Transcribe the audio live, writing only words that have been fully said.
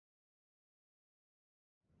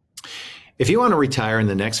If you want to retire in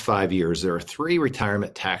the next 5 years, there are three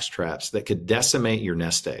retirement tax traps that could decimate your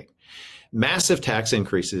nest egg. Massive tax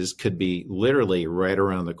increases could be literally right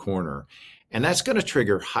around the corner, and that's going to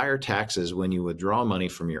trigger higher taxes when you withdraw money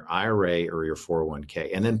from your IRA or your 401k.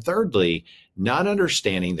 And then thirdly, not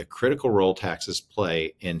understanding the critical role taxes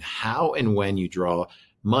play in how and when you draw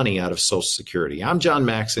money out of Social Security. I'm John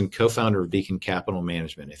Maxson, co-founder of Beacon Capital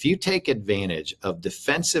Management. If you take advantage of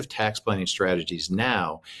defensive tax planning strategies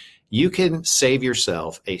now, you can save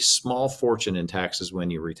yourself a small fortune in taxes when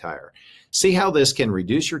you retire. See how this can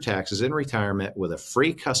reduce your taxes in retirement with a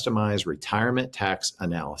free customized retirement tax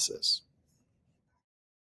analysis.